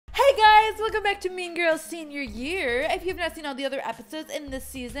welcome back to Mean Girls Senior Year. If you've not seen all the other episodes in this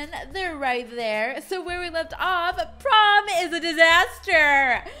season, they're right there. So where we left off, prom is a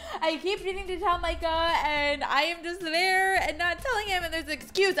disaster. I keep needing to tell Micah, and I am just there and not telling him, and there's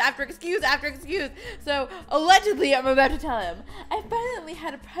excuse after excuse after excuse. So allegedly, I'm about to tell him. I finally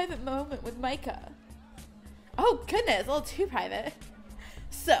had a private moment with Micah. Oh goodness, a little too private.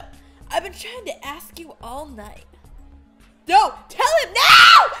 So, I've been trying to ask you all night. No! Tell him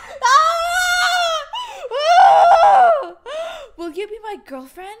now! Ah! Will you be my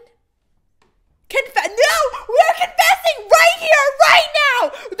girlfriend? No! We're confessing right here, right now!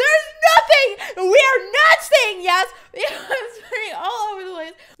 There's nothing! We are not saying yes! I'm swearing all over the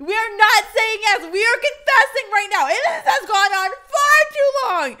place. We are not saying yes! We are confessing right now! And this has gone on far too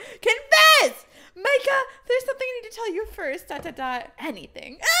long! Confess! Micah, there's something I need to tell you first. ...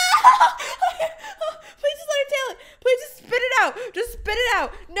 Anything. Please just let her tell it. Please just spit it out. Just spit it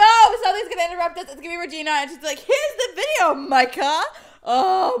out. No, something's gonna interrupt us. It's gonna be Regina, and she's like, "Here's the video, Micah."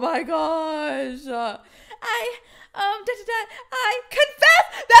 Oh my gosh. I confess.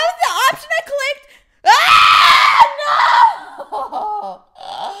 That was the option I clicked. Ah, no.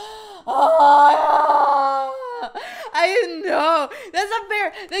 Oh, I know. That's not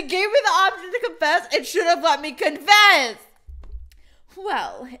fair. They gave me the option to confess. It should have let me confess.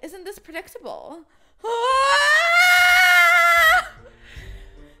 Well, isn't this predictable? Ah!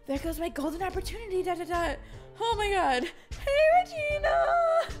 There goes my golden opportunity. Oh my god. Hey, Regina.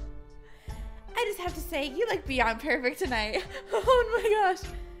 I just have to say, you look beyond perfect tonight. Oh my gosh.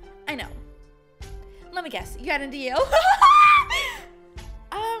 I know. Let me guess. You got into Yale?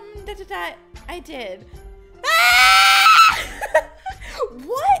 I did. Ah!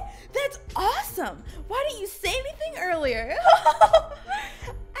 What? That's awesome. Why didn't you say anything earlier?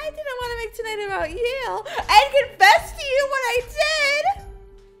 I didn't want to make tonight about Yale and confess to you what I did.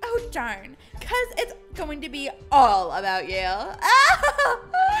 Oh, darn. Because it's going to be all about Yale.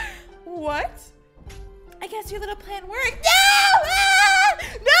 What? I guess your little plan worked. No! Ah!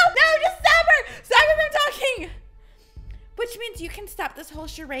 No, just stop her. Stop her from talking. Which means you can stop this whole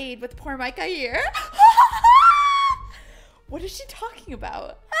charade with poor Micah here. What is she talking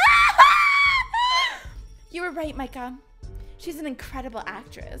about? You were right, Micah. She's an incredible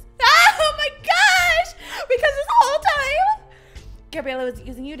actress. Oh my gosh! Because this whole time, Gabriella was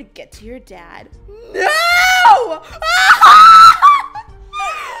using you to get to your dad. No!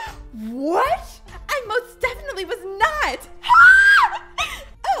 What? I most definitely was not.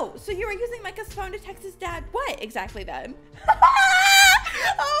 Oh, so you were using Micah's phone to text his dad. What exactly then?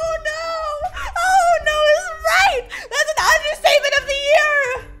 Oh no! Oh no, it's right! That's an understatement of the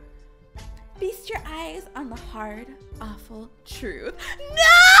year! Feast your eyes on the hard, awful truth.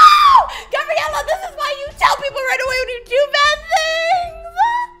 No! Gabriella, this is why you tell people right away when you do bad things!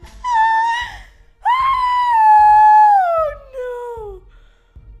 Oh no!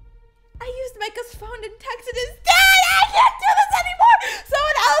 I used Micah's phone and texted his dad! I can't do this anymore!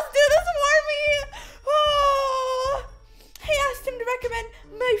 Someone else do this for me! Oh! I asked him to recommend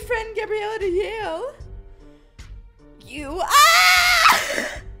my friend Gabriella to Yale. You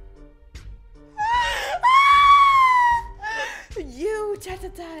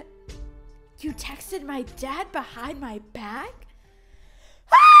You texted my dad behind my back?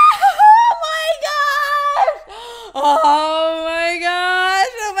 Oh my gosh! Oh my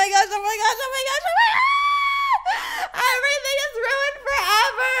gosh! Oh my gosh! Oh my gosh! Oh my gosh! Oh my gosh! Everything is ruined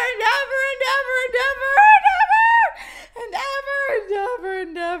forever and ever and ever and ever and ever and ever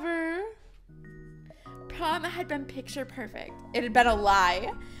and ever. Prom had been picture perfect. It had been a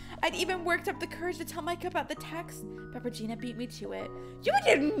lie. I'd even worked up the courage to tell Micah about the text, but Regina beat me to it. You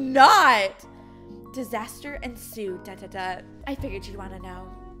did not! Disaster ensued, I figured you'd want to know.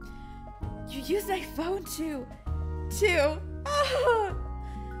 You used my phone to... Oh,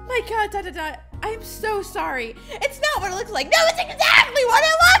 my god, I'm so sorry. It's not what it looks like. No, it's exactly what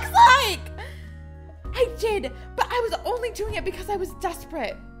it looks like! I did, but I was only doing it because I was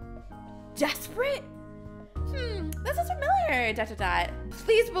desperate. Desperate? That sounds familiar,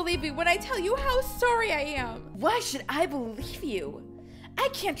 Please believe me when I tell you how sorry I am. Why should I believe you? I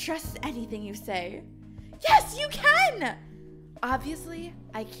can't trust anything you say. Yes, you can! Obviously,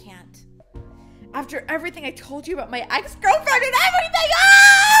 I can't. After everything I told you about my ex-girlfriend and everything!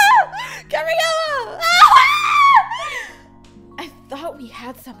 Ah! Gabriella! Ah! I thought we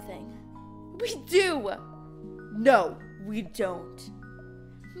had something. We do. No, we don't.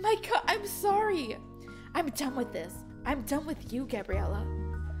 Micah, I'm sorry. I'm done with this. I'm done with you, Gabriella.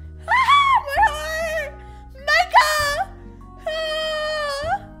 Ah, my heart! Micah!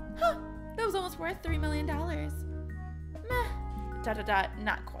 Ah! Huh. That was almost worth $3 million. Meh.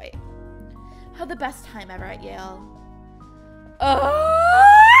 Not quite. Had the best time ever at Yale. Oh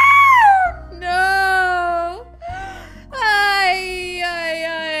no! Why?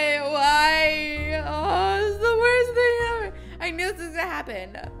 Oh, this is the worst thing ever. I knew this was gonna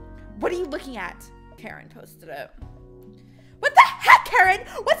happen. What are you looking at? Karen posted it. What the heck, Karen?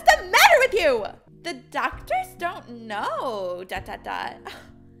 What's the matter with you? The doctors don't know. ...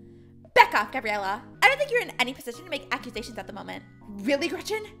 Back off, Gabriella. I don't think you're in any position to make accusations at the moment. Really,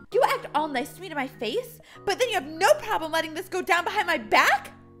 Gretchen? You act all nice to me to my face, but then you have no problem letting this go down behind my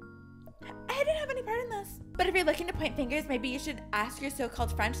back? I didn't have any part in this. But if you're looking to point fingers, maybe you should ask your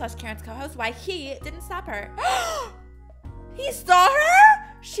so-called friend / Karen's co-host why he didn't stop her. He saw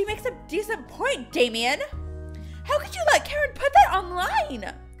her? She makes a decent point, Damian. How could you let Karen put that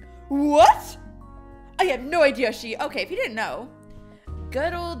online? What? I had no idea okay, if you didn't know.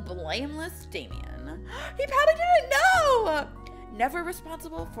 Good old blameless Damian. He probably didn't know. Never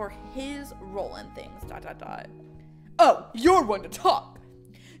responsible for his role in things, ... Oh, you're one to talk.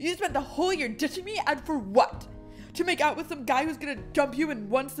 You spent the whole year ditching me, and for what? To make out with some guy who's gonna dump you in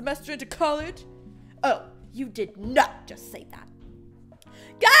 1 semester into college? Oh, you did not just say that.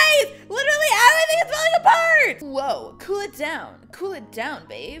 Guys, literally everything is falling apart! Whoa, cool it down,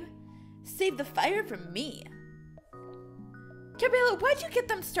 babe. Save the fire for me. Gabriella, why'd you get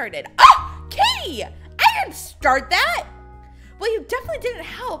them started? Oh, Cady! I didn't start that! Well, you definitely didn't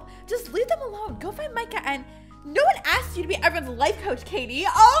help. Just leave them alone. Go find Micah, and no one asked you to be everyone's life coach, Cady.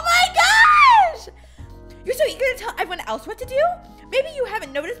 Oh my gosh! You're so eager to tell everyone else what to do? Maybe you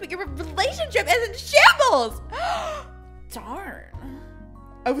haven't noticed, but your relationship is in shambles! Darn.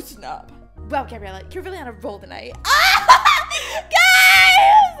 Oh, snap. Well, Gabriella, you're really on a roll tonight.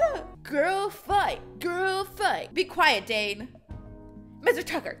 Guys! Girl fight. Be quiet, Dane. Mr.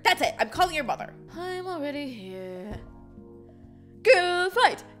 Tucker, that's it. I'm calling your mother. I'm already here. Girl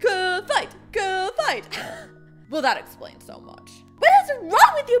fight. Well, that explains so much. What is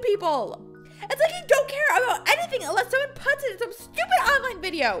wrong with you people? It's like you don't care about anything unless someone puts it in some stupid online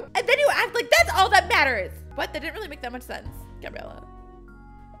video. And then you act like that's all that matters. What? That didn't really make that much sense, Gabriella.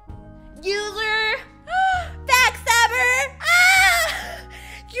 User. Backstabber.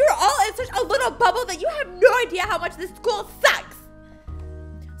 You're all in such a little bubble that you have no idea how much this school sucks.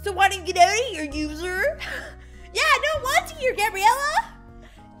 So why don't you get out of here, user? Yeah, no one's here, Gabriella.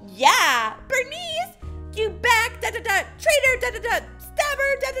 Yeah, Bernice, you back, traitor,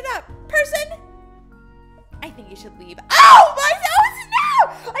 stabber, person. I think you should leave. Oh my gosh,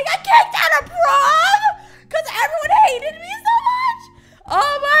 no! I got kicked out of prom because everyone hated me so much.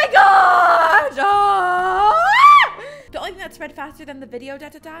 Oh my gosh! Oh! The only thing that spread faster than the video,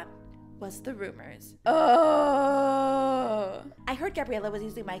 was the rumors. Oh! I heard Gabriella was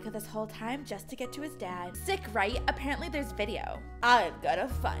using Micah this whole time just to get to his dad. Sick, right? Apparently there's video. I've gotta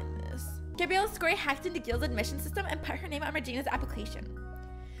find this. Gabriella SKORYS hacked into Guild's admission system and put her name on Regina's application.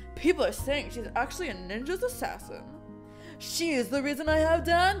 People are saying she's actually a ninja's assassin. She is the reason I have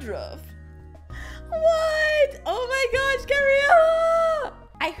dandruff. What? Oh my gosh, Gabriella!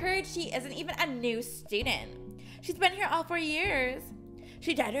 I heard she isn't even a new student. She's been here all 4 years.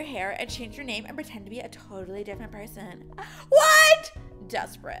 She dyed her hair and changed her name and pretended to be a totally different person. What?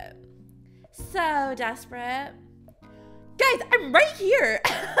 Desperate. So desperate. Guys, I'm right here.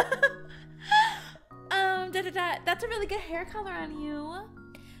 That's a really good hair color on you.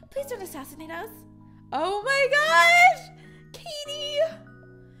 Please don't assassinate us. Oh my gosh! Cady!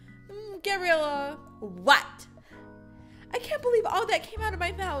 Gabriella. What? I can't believe all that came out of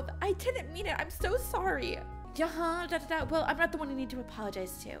my mouth. I didn't mean it. I'm so sorry. Well, I'm not the one you need to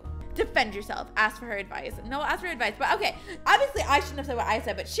apologize to. Defend yourself. Ask for her advice. No, ask for her advice. But okay, obviously I shouldn't have said what I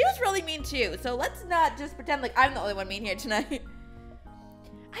said, but she was really mean too. So let's not just pretend like I'm the only one mean here tonight.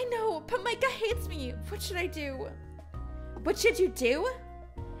 I know, but Micah hates me. What should I do? What should you do?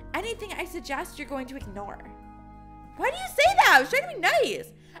 Anything I suggest, you're going to ignore. Why do you say that? I was trying to be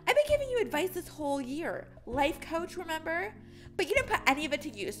nice. I've been giving you advice this whole year. Life coach, remember? But you didn't put any of it to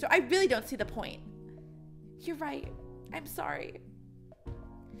use, so I really don't see the point. You're right. I'm sorry.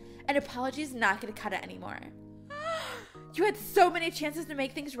 An apology is not going to cut it anymore. You had so many chances to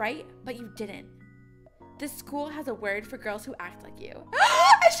make things right, but you didn't. This school has a word for girls who act like you.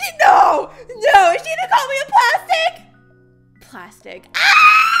 No! No! Is she gonna call me a plastic? Plastic.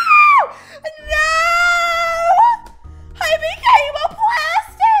 Ow! No! I became a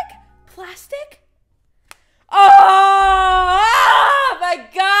plastic! Plastic? Oh my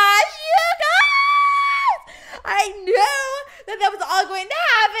gosh, you guys! I knew that was all going to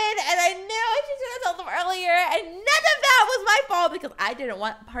happen, and I knew I should have told them earlier, and none of that was my fault because I didn't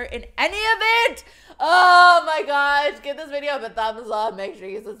want part in any of it. Oh my gosh, give this video a thumbs up, make sure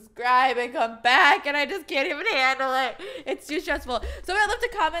you subscribe and come back, and I just can't even handle it. It's too stressful. So I left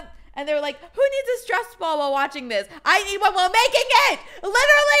a comment and they were like, who needs a stress ball while watching this? I need one while making it.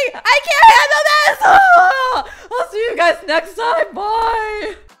 Literally, I can't handle this. Oh, I'll see you guys next time.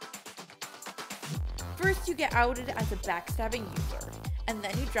 Bye. First, you get outed as a backstabbing user, and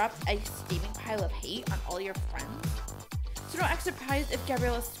then you drop a steaming pile of hate on all your friends. So don't act surprised if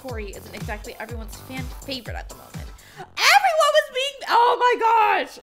Gabrielle's story isn't exactly everyone's fan favorite at the moment. Everyone was being, oh my gosh.